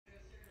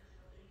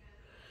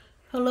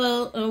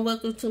Hello and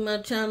welcome to my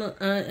channel.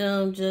 I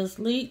am Just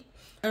Leak.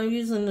 I'm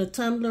using the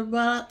Tumbler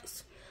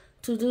box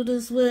to do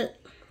this with,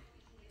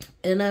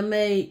 and I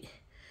made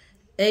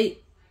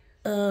 8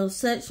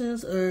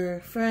 sections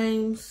or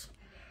frames,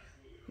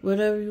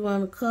 whatever you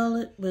want to call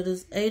it, but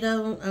it's 8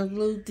 of them. I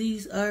glued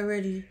these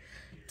already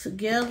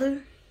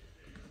together,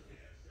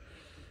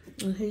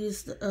 and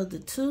here's the other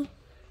 2.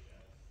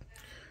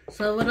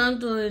 So what I'm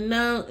doing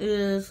now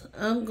is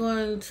I'm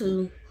going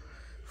to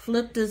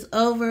flip this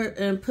over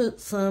and put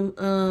some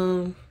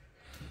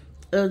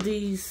of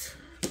these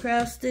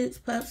craft sticks,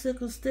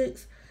 popsicle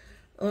sticks,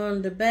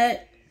 on the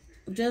back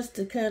just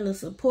to kind of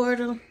support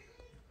them.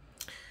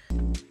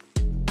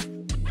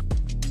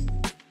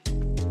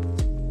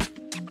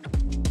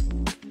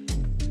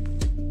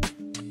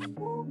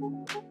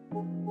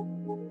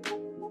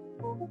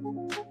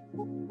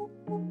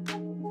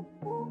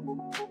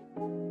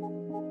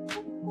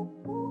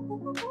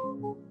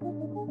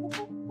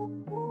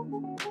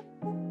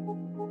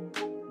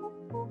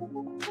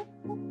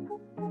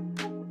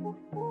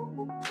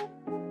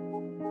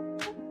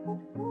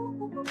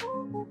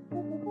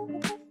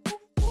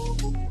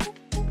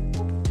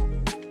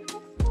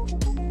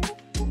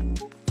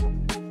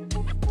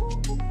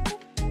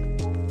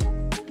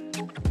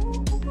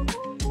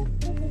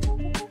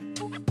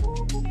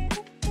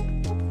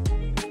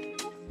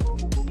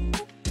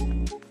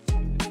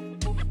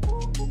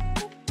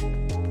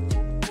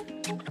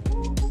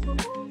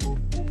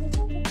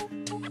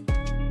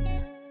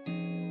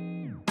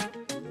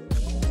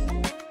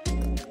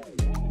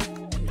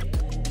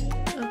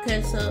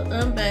 Okay, so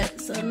I'm back.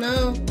 So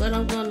now what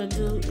I'm going to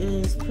do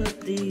is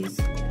put these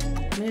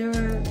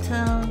mirror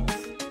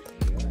tiles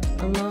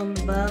along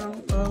the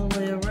bottom all the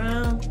way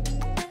around.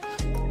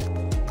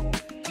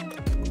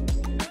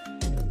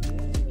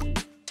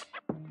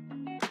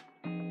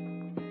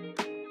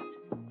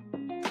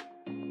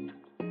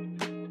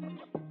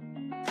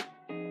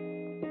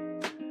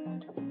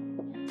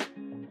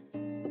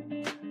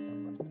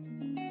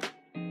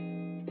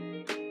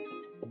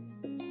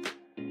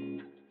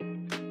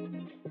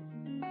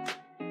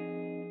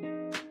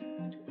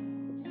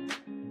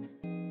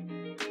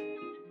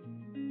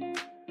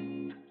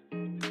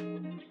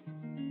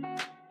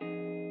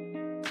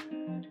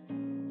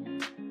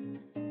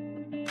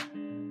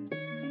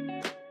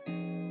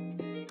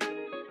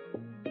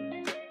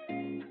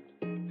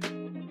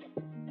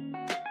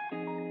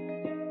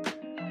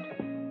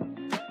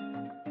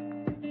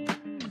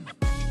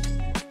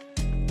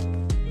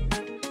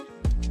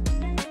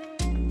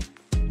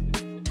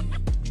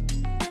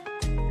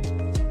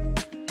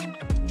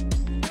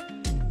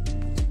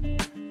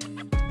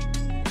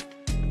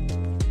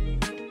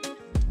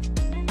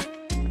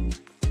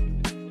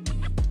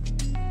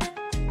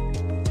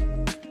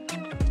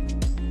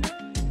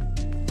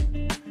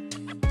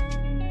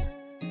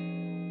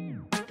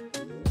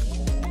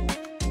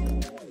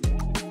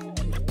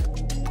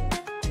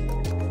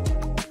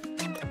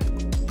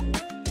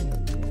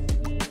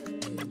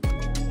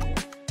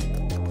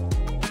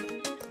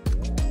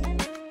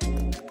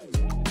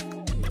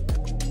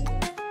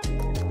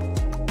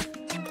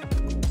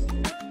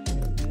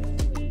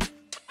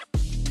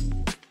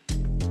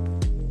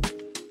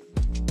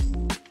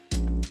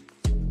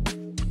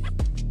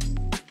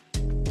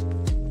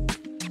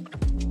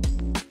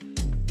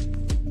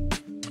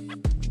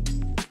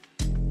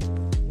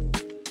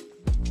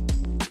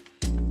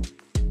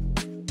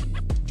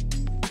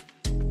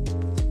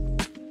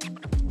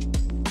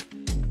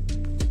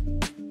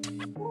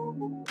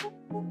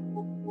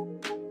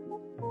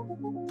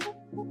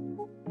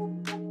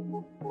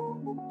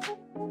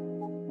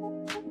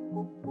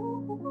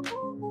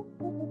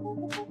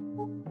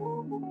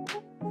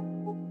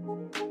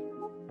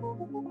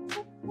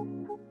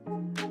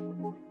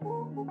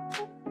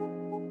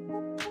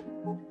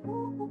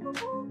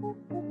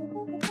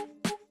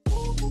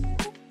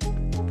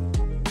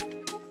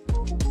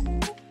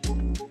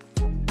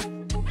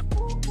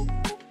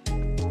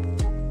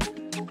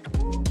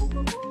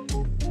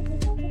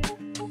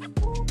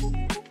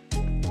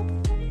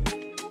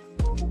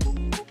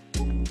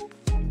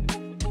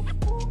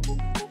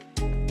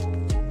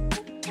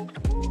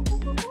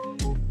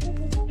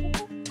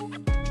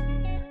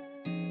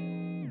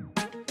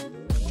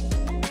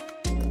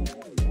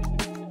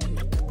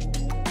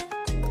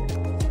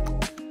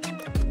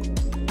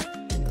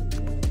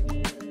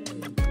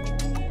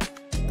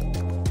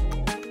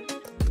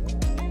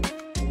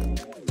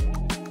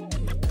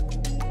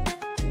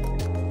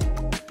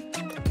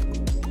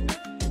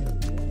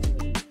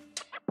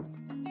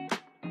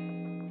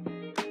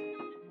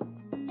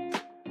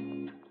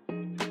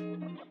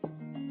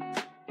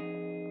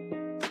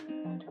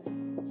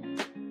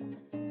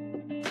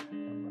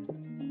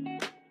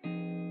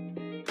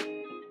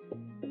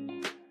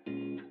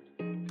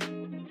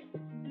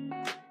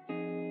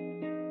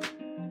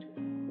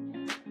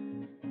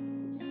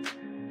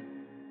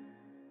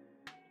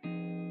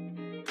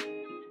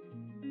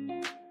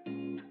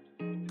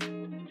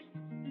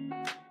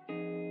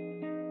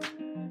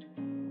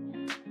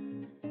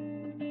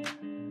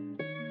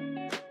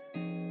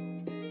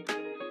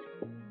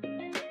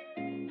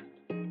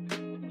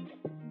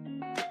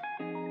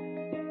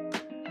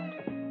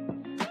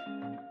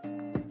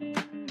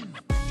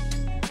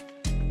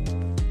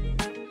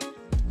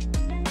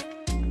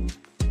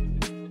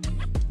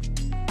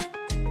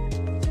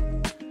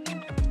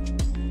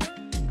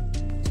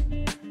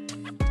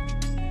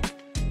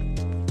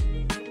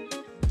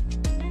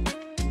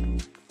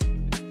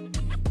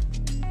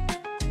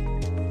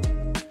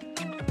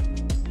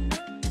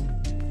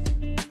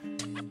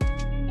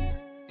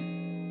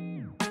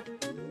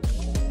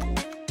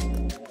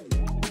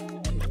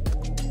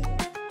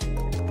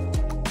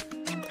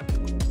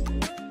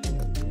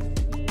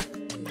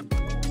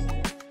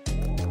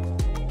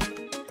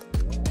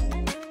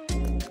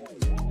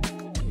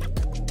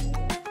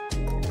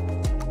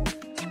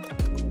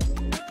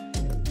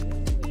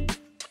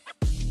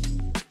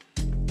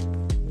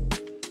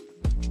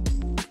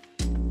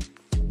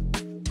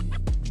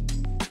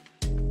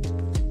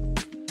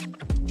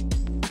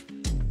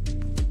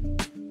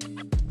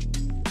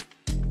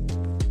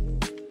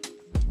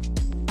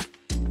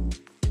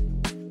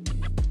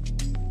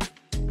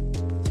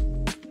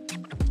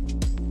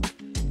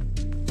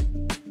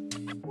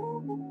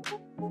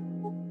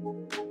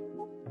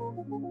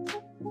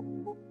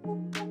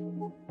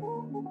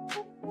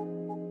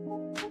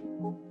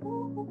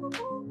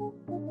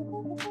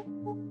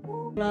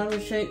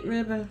 flower-shaped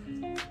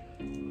ribbon,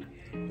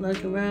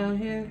 like around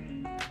here.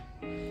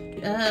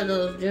 I had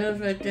those gems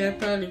right there. I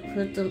probably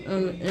put them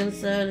on the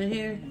inside of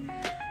here.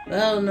 But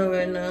I don't know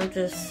right now. I'm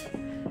just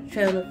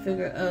trying to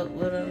figure out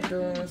what I'm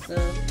doing,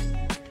 so.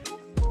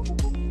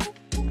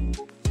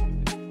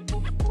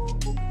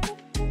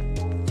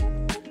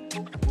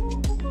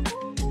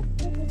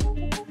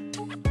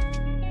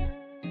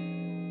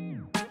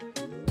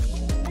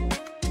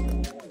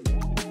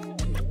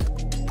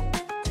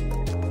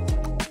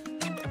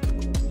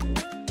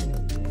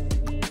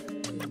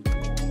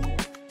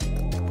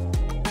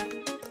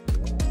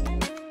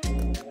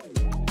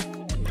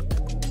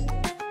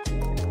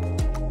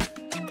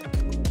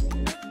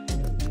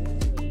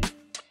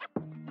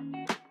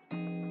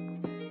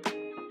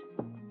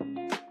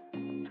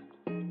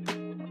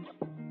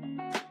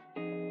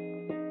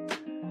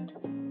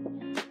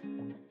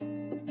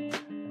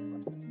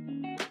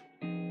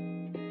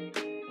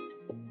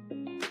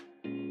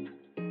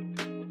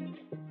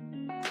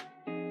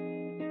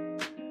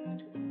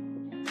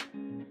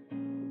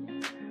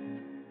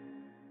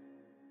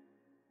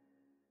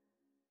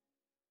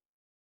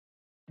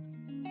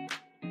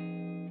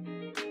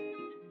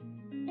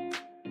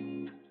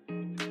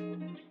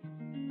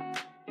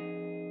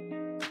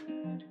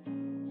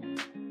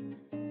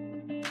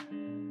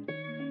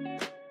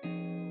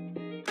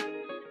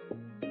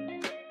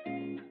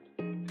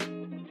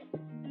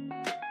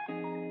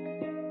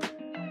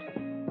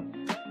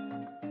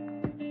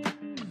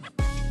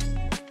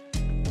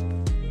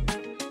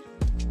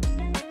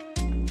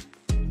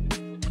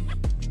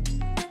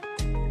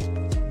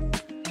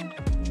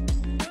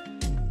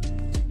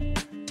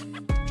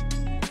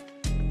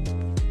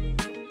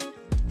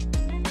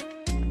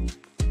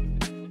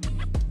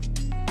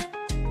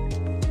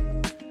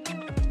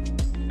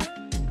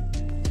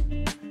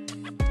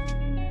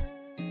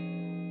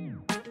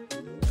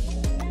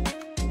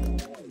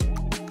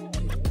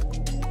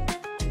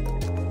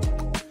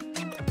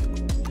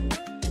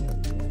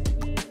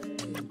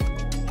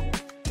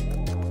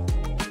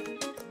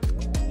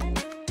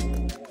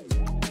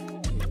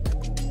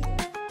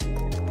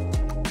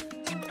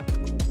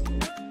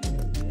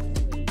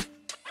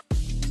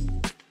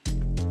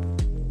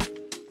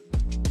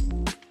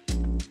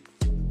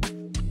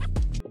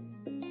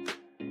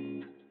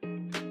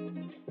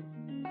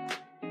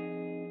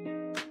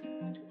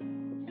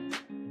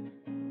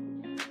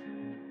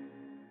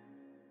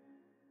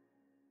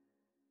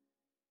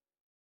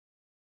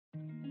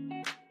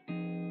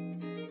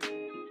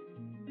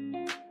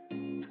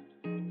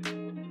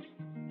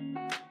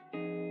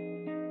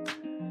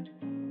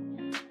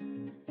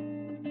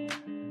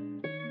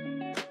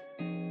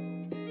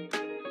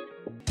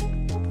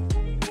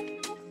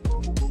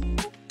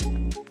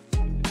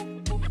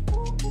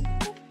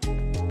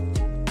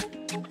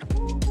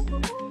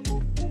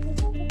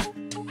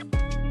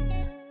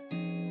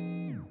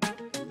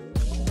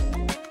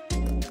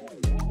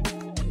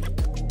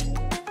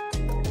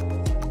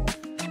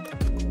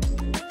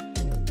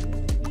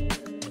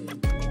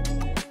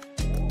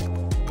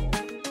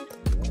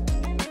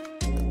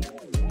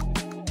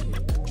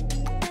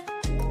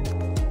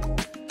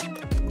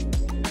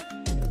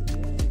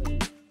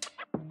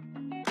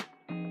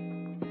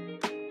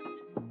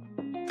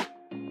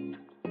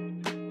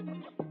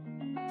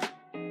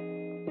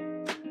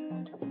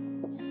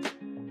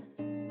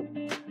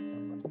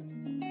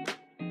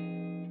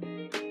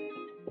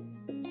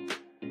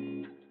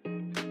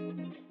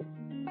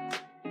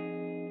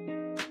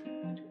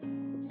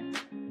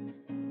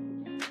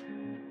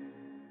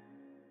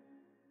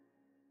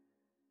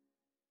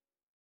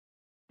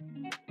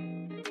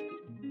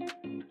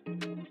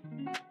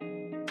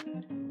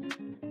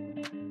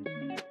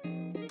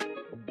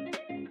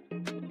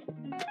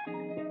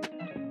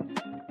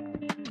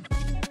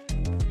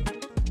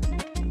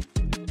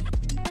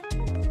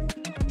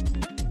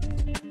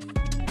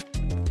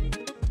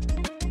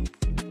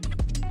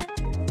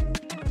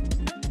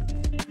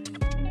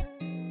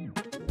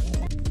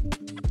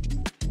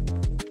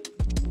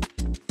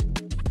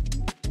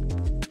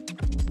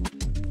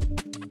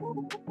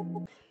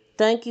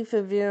 Thank you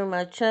for viewing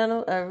my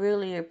channel. I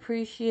really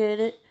appreciate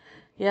it.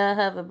 Y'all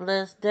have a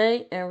blessed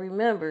day. And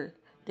remember,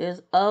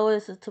 there's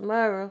always a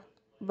tomorrow.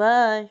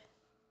 Bye.